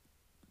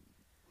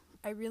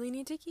I really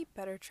need to keep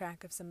better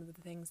track of some of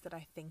the things that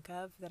I think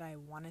of that I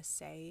want to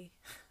say.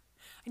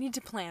 I need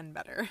to plan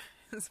better,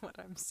 is what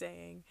I'm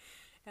saying.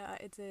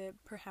 It's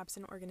perhaps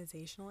an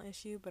organizational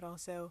issue, but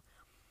also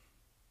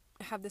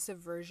I have this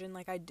aversion.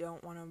 Like, I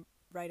don't want to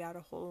write out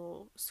a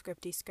whole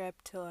scripty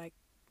script to, like,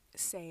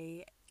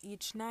 say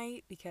each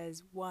night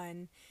because,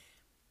 one,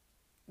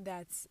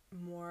 that's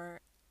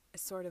more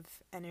sort of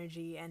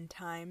energy and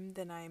time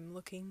than I'm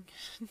looking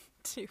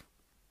to.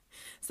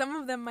 Some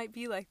of them might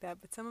be like that,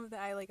 but some of the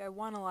I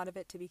want a lot of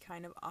it to be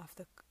kind of off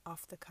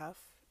the cuff.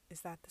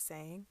 Is that the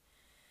saying?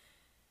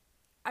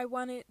 I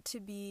want it to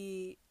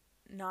be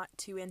not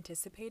too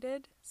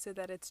anticipated so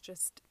that it's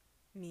just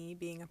me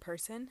being a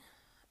person.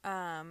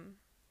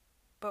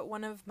 But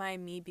one of my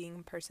me being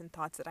a person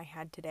thoughts that I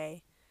had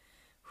today,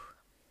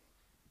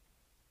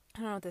 I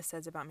don't know what this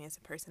says about me as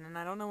a person, and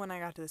I don't know when I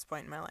got to this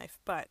point in my life,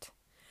 but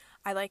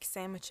I like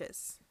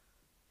sandwiches.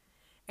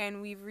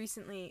 And we've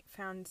recently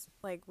found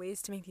like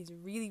ways to make these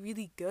really,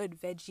 really good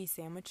veggie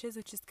sandwiches,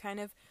 which is kind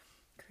of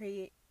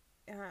create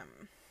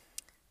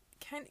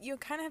you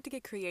kind of have to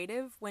get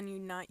creative when you're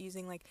not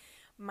using, like,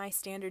 my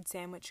standard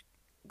sandwich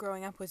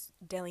growing up was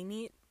deli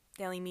meat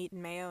and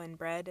mayo and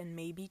bread and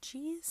maybe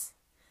cheese,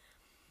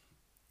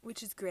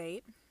 which is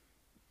great.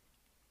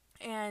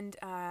 And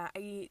I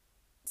eat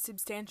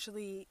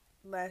substantially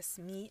less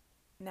meat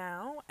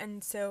now,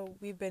 and so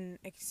we've been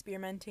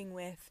experimenting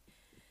with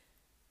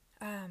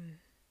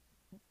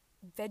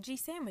veggie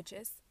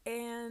sandwiches,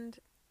 and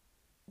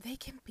they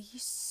can be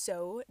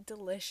so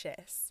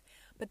delicious,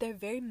 but they're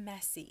very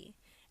messy.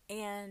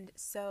 And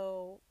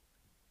so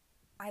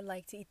I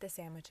like to eat the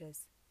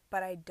sandwiches,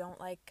 but I don't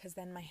like, because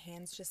then my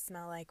hands just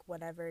smell like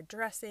whatever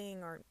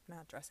dressing, or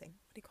not dressing,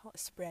 what do you call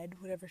it,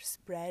 whatever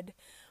spread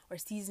or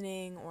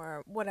seasoning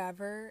or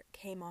whatever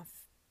came off,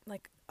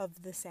 like,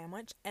 of the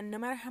sandwich. And no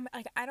matter how much,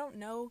 like, I don't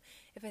know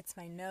if it's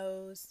my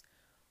nose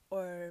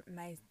or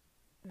my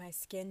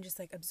skin just,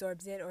 like,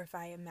 absorbs it, or if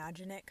I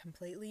imagine it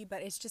completely,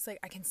 but it's just like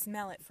I can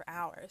smell it for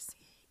hours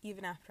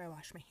even after I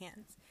wash my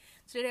hands.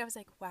 So today I was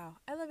like, wow,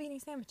 I love eating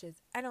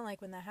sandwiches. I don't like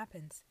when that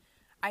happens.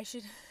 I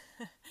should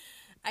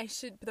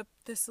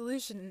the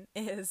solution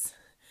is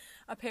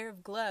a pair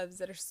of gloves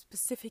that are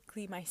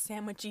specifically my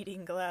sandwich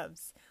eating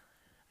gloves.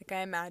 Like,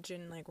 I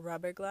imagine, like,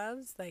 rubber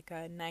gloves, like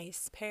a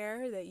nice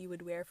pair that you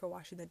would wear for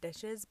washing the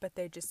dishes, but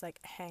they just, like,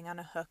 hang on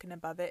a hook, and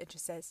above it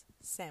just says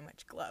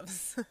sandwich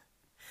gloves.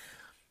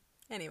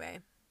 Anyway,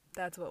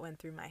 that's what went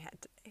through my head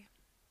today.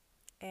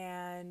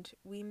 And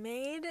we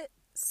made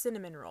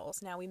cinnamon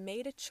rolls. Now, we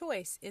made a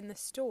choice in the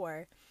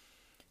store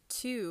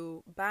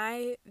to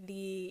buy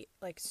the,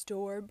 like,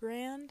 store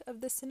brand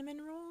of the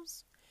cinnamon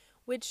rolls,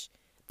 which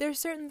there's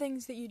certain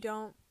things that you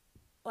don't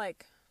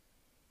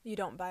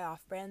buy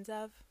off brands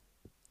of.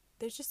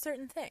 There's just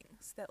certain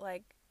things that,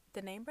 like,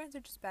 the name brands are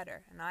just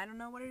better, and I don't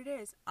know what it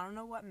is. I don't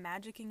know what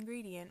magic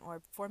ingredient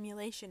or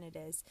formulation it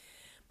is.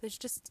 There's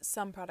just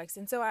some products,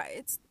 and so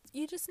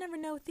you just never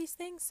know with these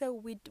things. So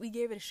we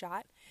gave it a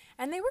shot,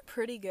 and they were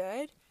pretty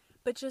good,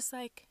 but just,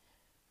 like,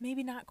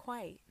 maybe not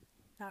quite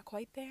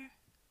there.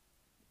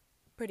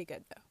 Pretty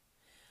good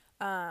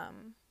though.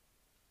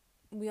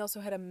 We also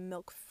had a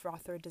milk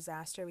frother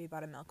disaster. We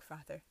bought a milk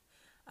frother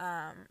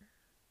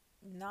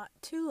not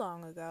too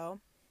long ago,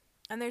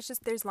 and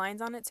there's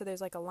lines on it. So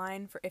there's, like, a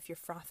line for if you're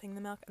frothing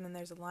the milk, and then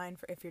there's a line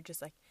for if you're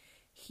just, like,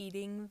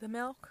 heating the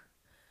milk.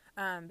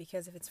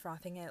 Because if it's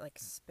frothing, it, like,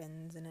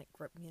 spins and it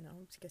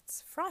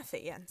gets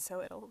frothy, and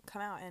so it'll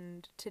come out.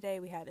 And today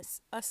we had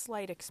a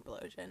slight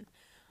explosion,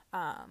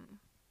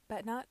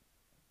 but not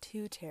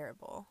too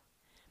terrible.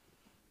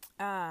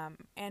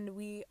 And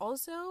we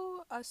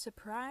also, a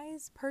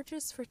surprise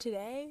purchase for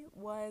today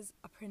was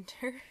a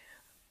printer.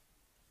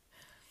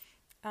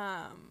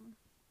 And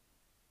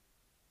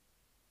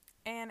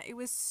it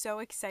was so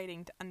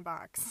exciting to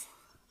unbox.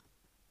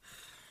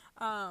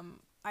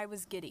 I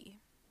was giddy.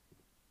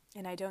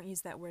 And I don't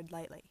use that word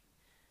lightly.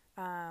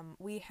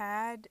 We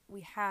have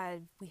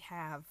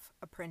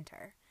a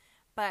printer,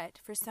 but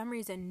for some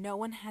reason no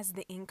one has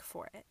the ink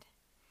for it.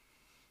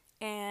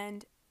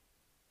 And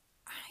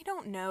I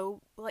don't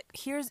know, like,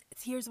 here's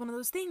one of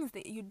those things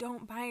that you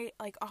don't buy,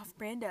 like,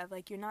 off-brand of.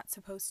 Like, you're not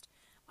supposed,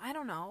 I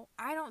don't know,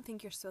 I don't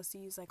think you're supposed to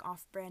use, like,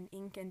 off-brand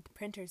ink and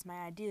printers. My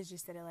idea is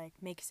just that it, like,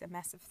 makes a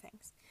mess of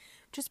things,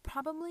 which is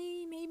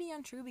probably maybe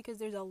untrue because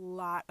there's a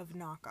lot of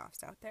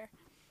knockoffs out there.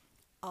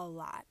 A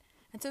lot.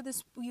 And so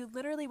we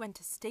literally went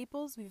to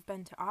Staples, we've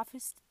been to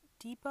Office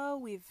Depot,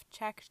 we've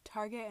checked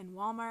Target and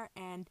Walmart,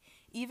 and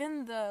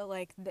even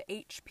the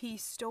HP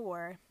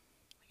store,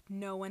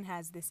 no one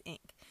has this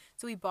ink.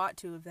 So we bought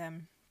 2 of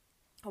them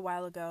a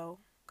while ago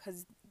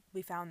because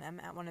we found them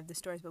at one of the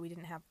stores, but we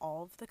didn't have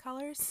all of the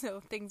colors,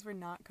 so things were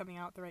not coming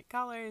out the right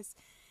colors.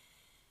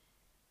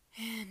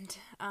 And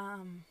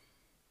long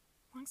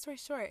story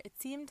short, it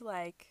seemed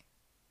like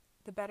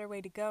the better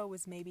way to go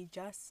was maybe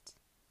just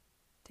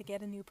to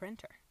get a new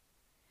printer.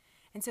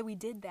 And so we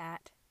did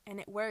that, and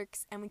it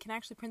works, and we can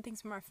actually print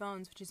things from our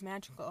phones, which is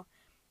magical.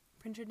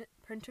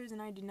 Printers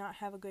and I do not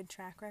have a good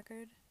track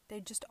record.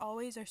 They just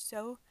always are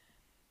so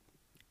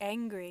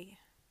angry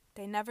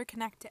They never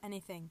connect to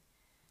anything.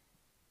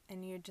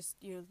 And you're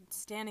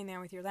standing there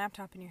with your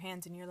laptop in your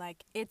hands and you're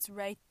like, it's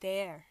right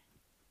there.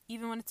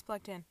 Even when it's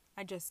plugged in.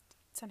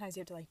 Sometimes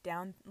you have to like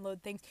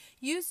download things.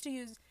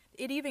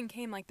 It even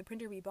came, like the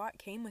printer we bought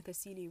came with a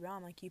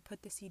CD-ROM. Like you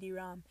put the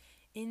CD-ROM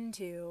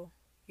into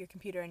your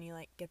computer and you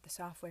like get the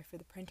software for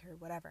the printer or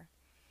whatever.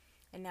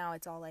 And now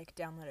it's all like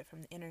downloaded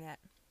from the internet.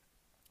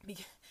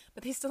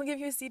 But they still give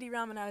you a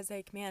CD-ROM, and I was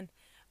like, man,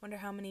 I wonder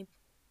how many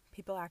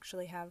people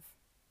actually have.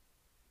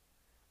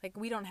 Like,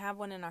 we don't have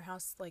one in our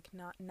house. Like,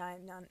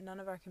 none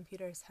of our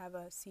computers have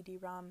a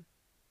CD-ROM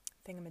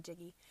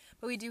thingamajiggy.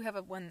 But we do have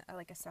a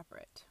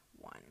separate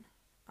one.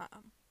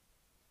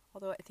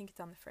 Although I think it's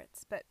on the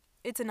fritz. But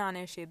it's a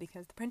non-issue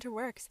because the printer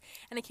works.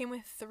 And it came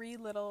with 3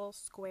 little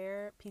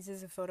square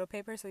pieces of photo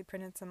paper. So we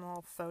printed some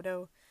little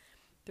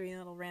 3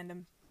 little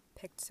random,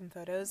 picked some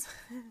photos.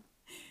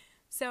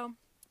 So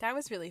that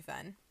was really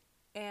fun.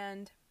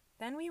 And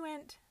then we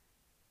went,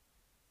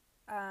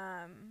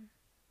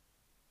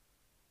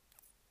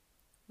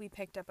 we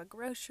picked up a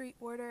grocery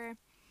order.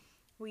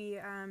 We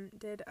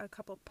did a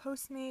couple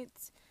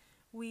Postmates.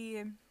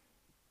 We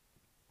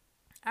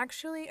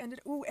actually and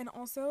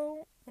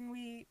also when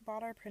we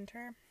bought our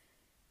printer,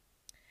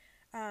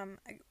 I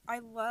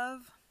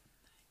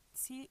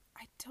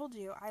told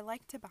you, I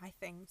like to buy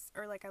things,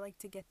 or like I like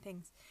to get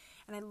things,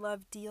 and I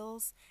love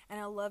deals, and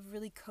I love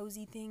really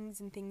cozy things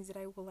and things that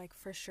I will like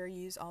for sure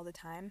use all the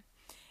time.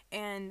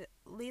 And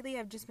lately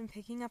I've just been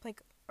picking up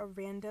like a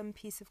random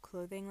piece of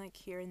clothing like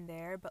here and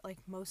there, but like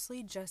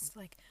mostly just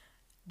like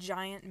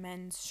giant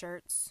men's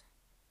shirts,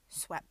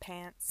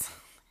 sweatpants,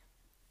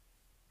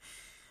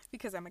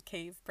 because I'm a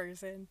cave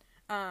person.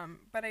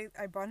 But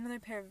I bought another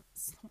pair of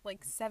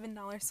like $7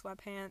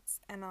 sweatpants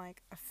and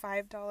like a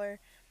 $5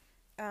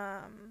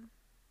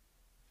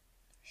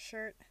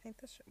 shirt. I think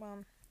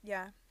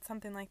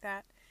something like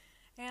that.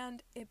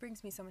 And it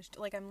brings me so much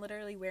like I'm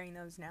literally wearing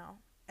those now,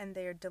 and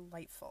they are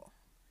delightful,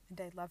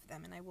 and I love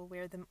them, and I will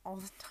wear them all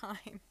the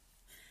time.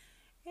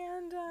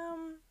 And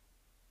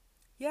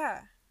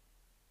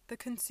the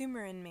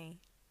consumer in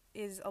me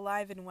is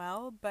alive and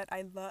well, but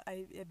I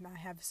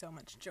have so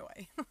much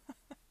joy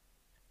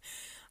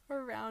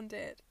around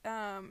it.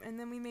 And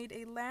then we made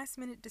a last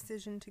minute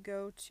decision to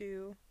go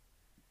to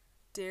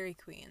Dairy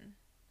Queen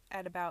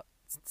at about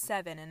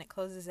 7, and it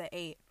closes at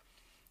 8.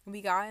 And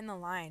we got in the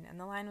line, and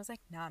the line was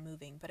like not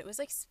moving, but it was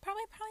like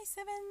probably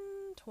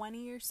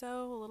 7:20 or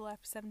so, a little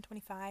after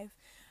 7:25,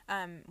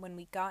 when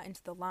we got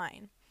into the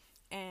line.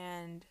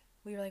 And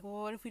we were like,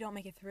 well, what if we don't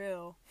make it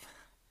through?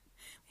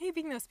 We hate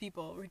being those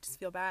people. We just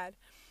feel bad.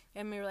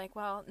 And we were like,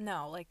 well,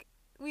 no, like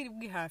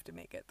we have to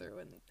make it through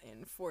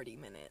in 40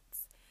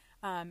 minutes.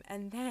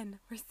 And then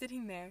we're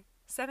sitting there,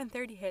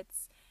 7:30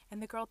 hits,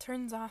 and the girl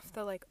turns off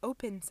the like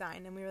open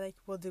sign, and we were like,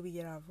 well, do we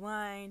get out of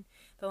line?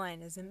 The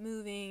line isn't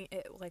moving.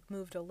 It like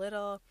moved a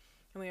little,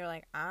 and we were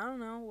like, I don't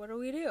know, what do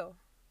we do?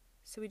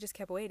 So we just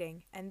kept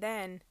waiting, and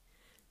then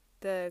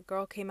the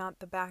girl came out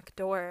the back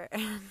door,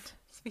 and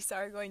we saw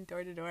her going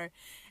door to door,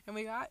 and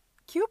we got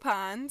 2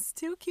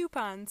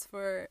 coupons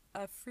for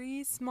a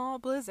free small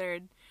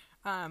Blizzard,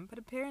 but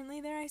apparently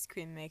their ice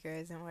cream maker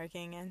isn't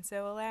working, and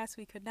so alas,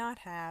 we could not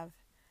have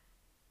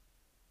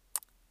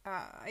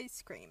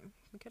ice cream.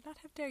 We could not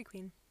have Dairy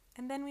Queen.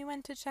 And then we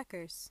went to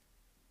Checkers,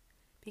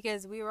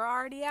 because we were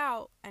already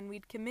out, and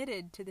we'd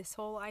committed to this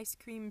whole ice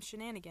cream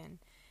shenanigan,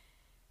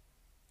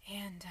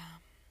 and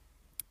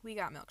we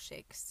got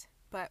milkshakes.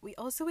 But we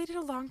also waited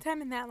a long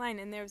time in that line,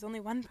 and there was only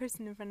one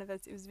person in front of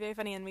us. It was very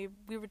funny, and we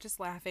were just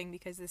laughing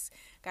because this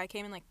guy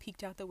came and like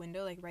peeked out the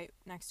window, like right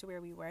next to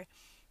where we were,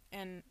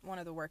 and one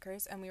of the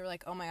workers, and we were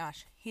like, oh my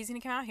gosh, he's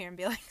gonna come out here and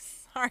be like,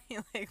 sorry,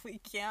 like we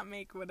can't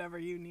make whatever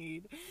you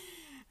need,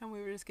 and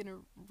we were just gonna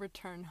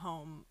return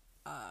home,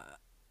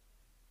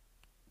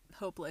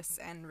 hopeless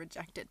and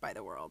rejected by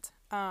the world.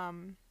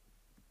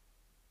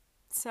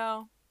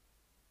 So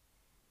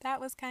that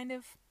was kind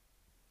of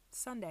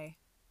Sunday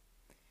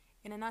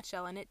in a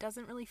nutshell, and it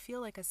doesn't really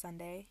feel like a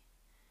Sunday.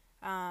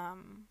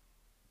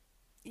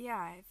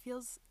 It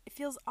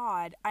feels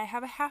odd. I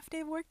have a half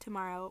day of work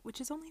tomorrow, which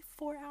is only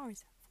 4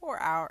 hours.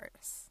 4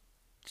 hours.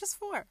 Just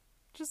 4.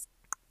 I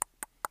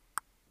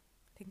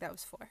think that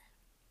was 4.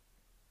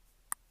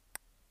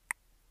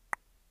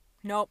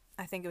 Nope,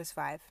 I think it was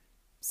 5.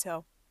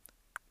 So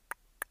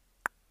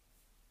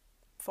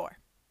 4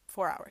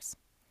 hours.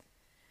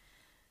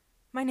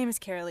 My name is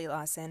Carolee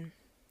Lawson.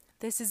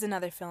 This is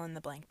another fill in the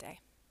blank day.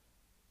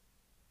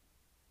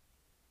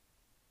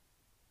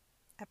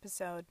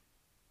 Episode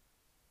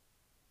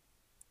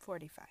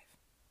 45.